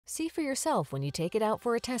See for yourself when you take it out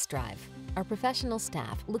for a test drive. Our professional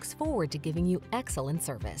staff looks forward to giving you excellent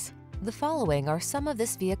service. The following are some of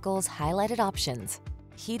this vehicle's highlighted options: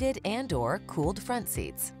 heated and/or cooled front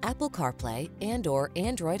seats, Apple CarPlay and/or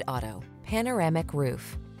Android Auto, panoramic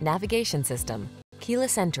roof, navigation system,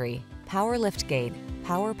 keyless entry, power liftgate,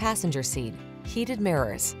 power passenger seat, heated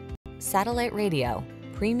mirrors, satellite radio,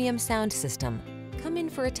 premium sound system. Come in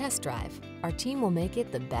for a test drive. Our team will make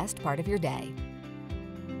it the best part of your day.